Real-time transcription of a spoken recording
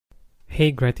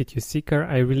Hey Gratitude Seeker,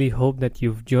 I really hope that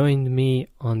you've joined me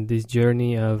on this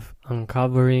journey of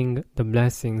uncovering the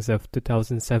blessings of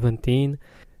 2017.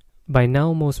 By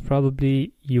now, most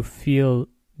probably, you feel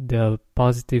the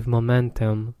positive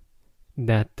momentum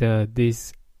that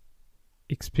these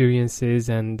experiences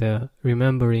and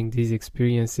remembering these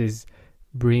experiences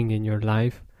bring in your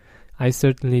life. I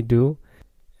certainly do.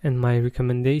 And my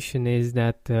recommendation is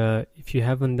that if you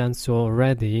haven't done so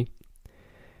already,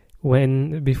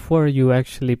 before you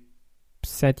actually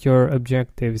set your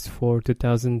objectives for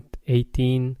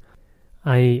 2018,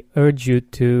 I urge you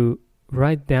to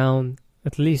write down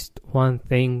at least one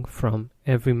thing from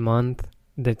every month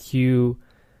that you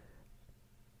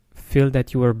feel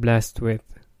that you are blessed with.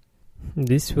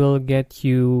 This will get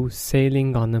you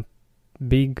sailing on a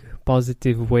big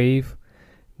positive wave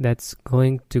that's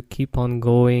going to keep on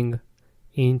going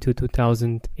into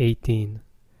 2018.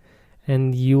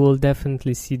 And you will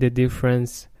definitely see the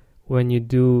difference when you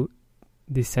do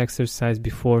this exercise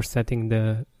before setting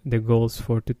the goals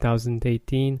for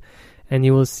 2018. And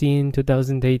you will see in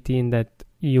 2018 that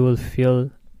you will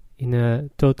feel in a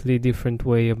totally different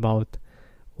way about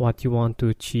what you want to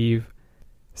achieve,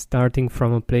 starting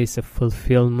from a place of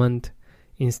fulfillment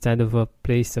instead of a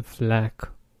place of lack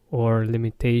or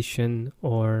limitation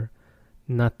or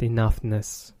not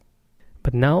enoughness.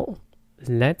 But now,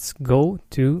 let's go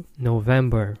to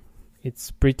November.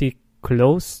 It's pretty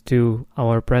close to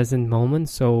our present moment,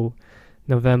 so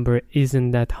November isn't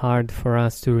that hard for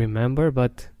us to remember,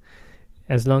 but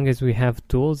as long as we have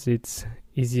tools, it's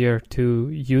easier to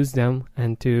use them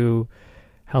and to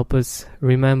help us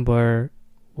remember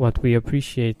what we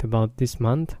appreciate about this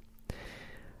month.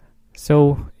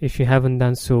 So if you haven't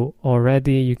done so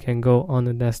already, you can go on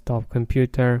a desktop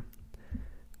computer,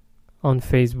 on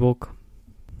Facebook,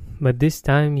 but this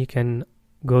time you can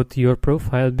go to your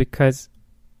profile because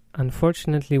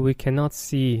unfortunately we cannot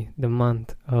see the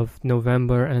month of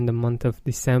November and the month of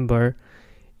December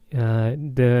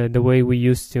the way we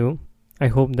used to. I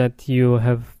hope that you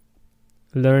have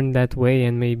learned that way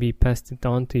and maybe passed it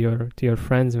on to your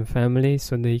friends and family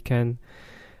so they can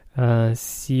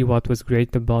see what was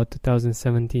great about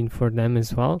 2017 for them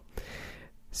as well.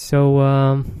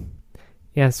 So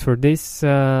yes, for this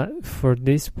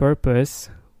purpose,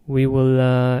 we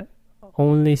will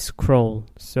only scroll.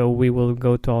 So we will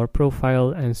go to our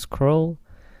profile and scroll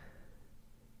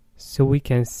so we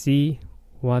can see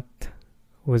what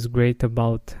was great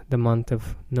about the month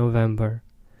of November.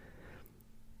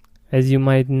 As you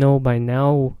might know by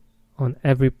now, on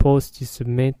every post you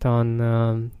submit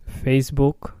on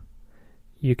Facebook,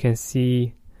 you can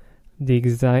see the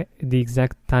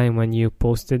exact time when you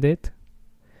posted it.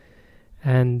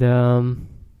 And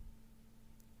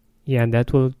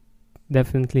that will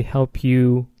definitely help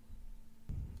you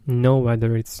know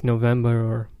whether it's November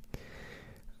or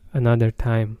another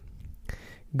time.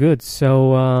 Good,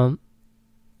 so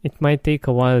it might take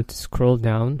a while to scroll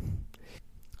down,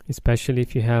 especially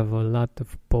if you have a lot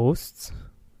of posts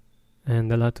and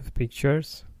a lot of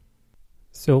pictures.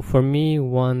 So for me,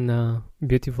 one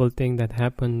beautiful thing that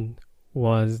happened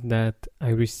was that I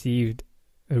received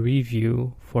a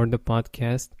review for the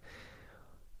podcast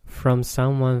from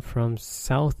someone from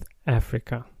South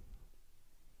Africa.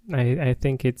 I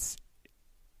think it's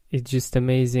just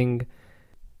amazing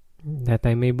that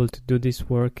I'm able to do this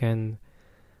work and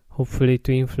hopefully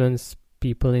to influence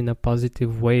people in a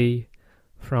positive way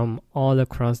from all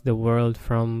across the world,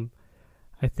 from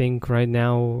I think right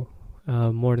now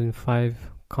more than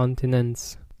 5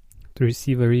 continents, to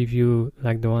receive a review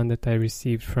like the one that I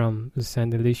received from Lucien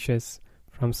Delicious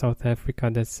from South Africa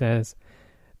that says,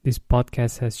 "This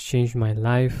podcast has changed my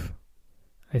life.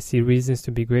 I see reasons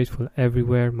to be grateful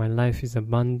everywhere. My life is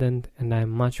abundant and I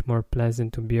am much more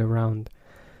pleasant to be around."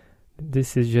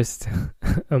 This is just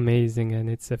amazing, and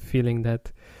it's a feeling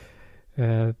that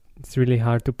it's really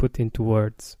hard to put into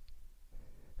words.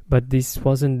 But this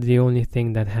wasn't the only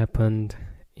thing that happened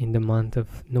in the month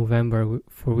of November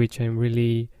for which I'm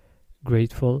really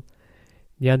grateful.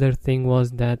 The other thing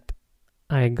was that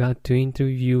I got to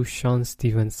interview Sean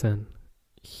Stevenson.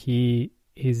 He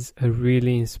is a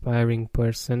really inspiring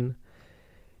person.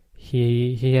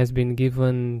 He has been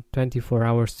given 24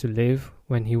 hours to live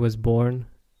when he was born,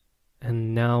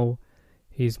 and now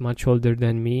he's much older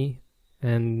than me.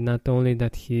 And not only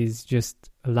that he's just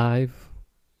alive,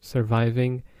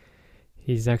 surviving,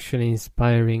 he's actually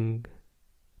inspiring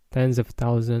tens of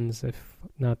thousands, if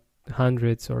not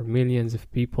hundreds or millions of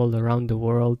people around the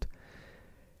world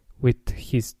with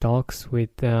his talks,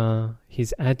 with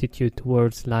his attitude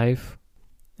towards life.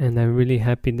 And I'm really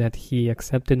happy that he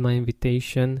accepted my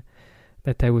invitation,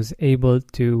 that I was able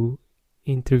to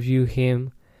interview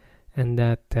him and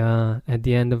that at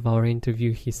the end of our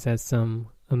interview he says some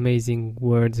amazing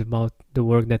words about the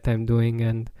work that I'm doing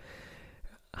and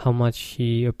how much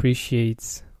he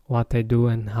appreciates what I do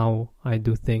and how I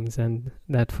do things, and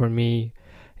that for me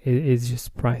is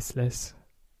just priceless.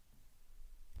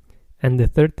 And the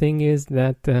third thing is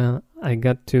that I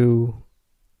got to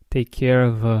take care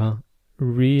of a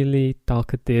really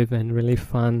talkative and really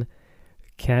fun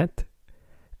cat,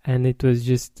 and it was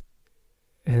just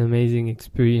an amazing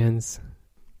experience.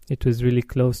 It was really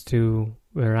close to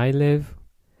where I live.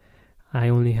 I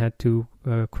only had to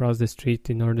cross the street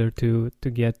in order to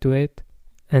get to it.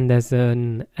 And as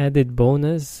an added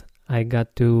bonus, I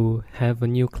got to have a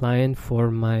new client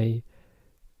for my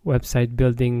website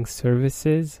building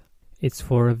services. It's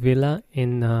for a villa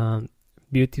in a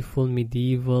beautiful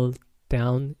medieval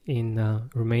town in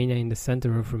Romania, in the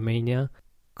center of Romania,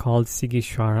 called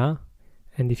Sighișoara.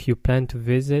 And if you plan to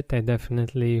visit, I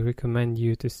definitely recommend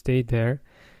you to stay there.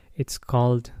 It's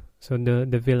called, so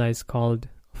the villa is called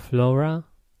Flora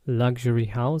Luxury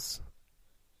House.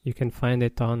 You can find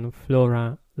it on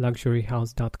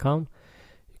floraluxuryhouse.com.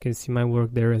 You can see my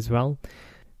work there as well.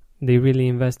 They really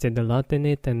invested a lot in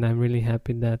it, and I'm really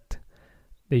happy that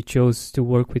they chose to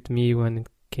work with me when it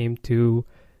came to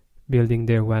building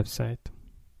their website.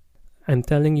 I'm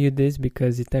telling you this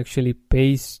because it actually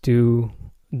pays to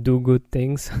do good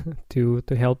things, to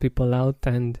help people out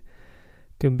and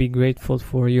to be grateful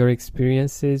for your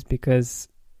experiences, because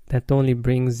that only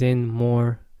brings in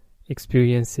more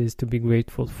experiences to be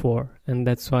grateful for. And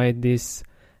that's why this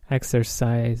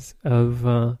exercise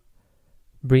of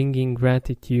bringing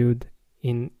gratitude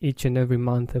in each and every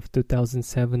month of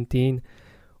 2017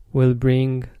 will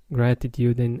bring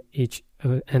gratitude in each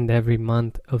and every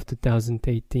month of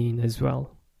 2018 as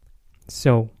well.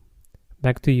 So,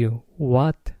 back to you.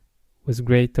 What was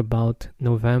great about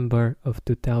November of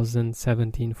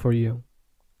 2017 for you?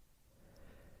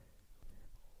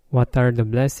 What are the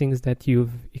blessings that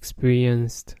you've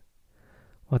experienced?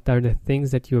 What are the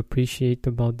things that you appreciate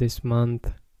about this month?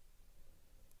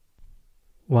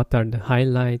 What are the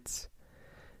highlights?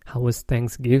 How was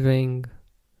Thanksgiving?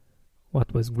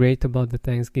 What was great about the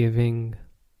Thanksgiving?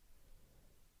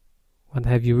 What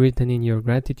have you written in your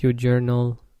gratitude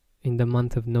journal in the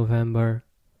month of November?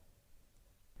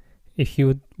 If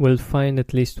you will find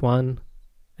at least one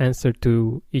answer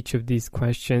to each of these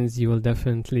questions, you will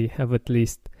definitely have at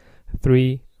least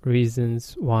 3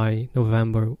 reasons why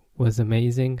November was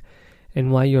amazing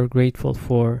and why you're grateful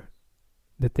for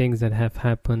the things that have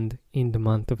happened in the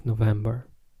month of November.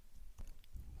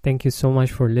 Thank you so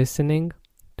much for listening.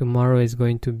 Tomorrow is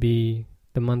going to be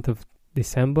the month of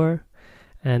December,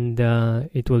 and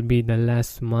it will be the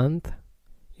last month.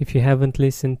 If you haven't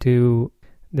listened to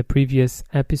the previous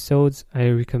episodes, I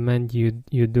recommend you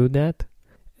do that,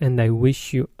 and I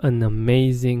wish you an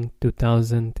amazing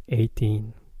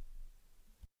 2018.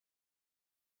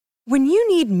 When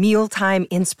you need mealtime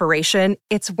inspiration,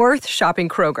 it's worth shopping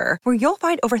Kroger, where you'll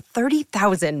find over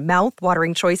 30,000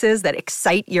 mouth-watering choices that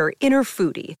excite your inner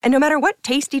foodie. And no matter what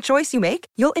tasty choice you make,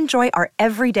 you'll enjoy our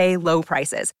everyday low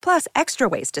prices, plus extra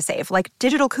ways to save, like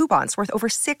digital coupons worth over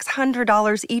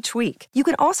 $600 each week. You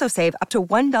can also save up to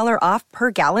 $1 off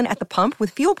per gallon at the pump with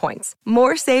fuel points.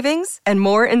 More savings and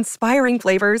more inspiring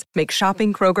flavors make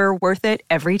shopping Kroger worth it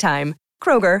every time.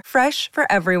 Kroger, fresh for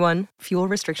everyone. Fuel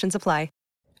restrictions apply.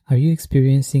 Are you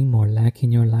experiencing more lack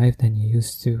in your life than you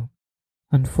used to?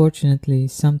 Unfortunately,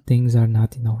 some things are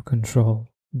not in our control,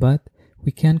 but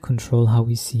we can control how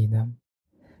we see them.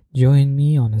 Join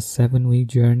me on a 7-week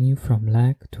journey from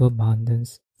lack to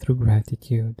abundance through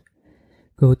gratitude.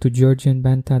 Go to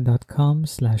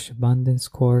georgianbenta.com/abundance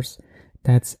course.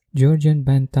 That's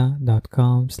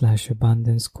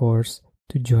georgianbenta.com/abundance course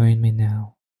to join me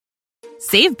now.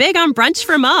 Save big on brunch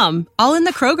for mom, all in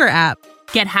the Kroger app.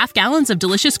 Get half gallons of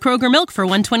delicious Kroger milk for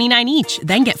 $1.29 each.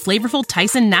 Then get flavorful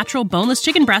Tyson natural boneless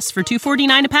chicken breasts for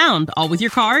 $2.49 a pound, all with your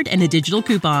card and a digital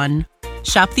coupon.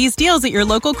 Shop these deals at your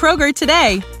local Kroger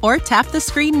today, or tap the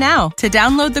screen now to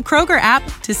download the Kroger app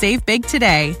to save big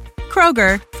today.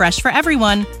 Kroger, fresh for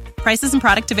everyone. Prices and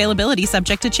product availability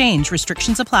subject to change.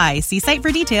 Restrictions apply. See site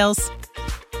for details.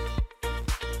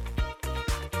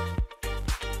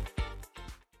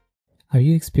 Are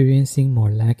you experiencing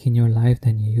more lack in your life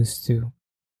than you used to?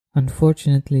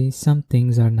 Unfortunately, some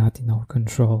things are not in our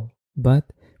control,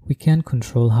 but we can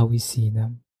control how we see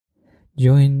them.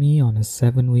 Join me on a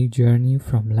 7-week journey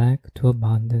from lack to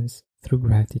abundance through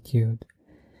gratitude.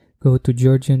 Go to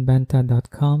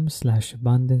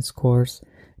georgianbenta.com/abundance course.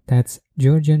 That's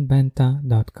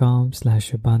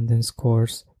georgianbenta.com/abundance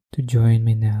course to join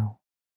me now.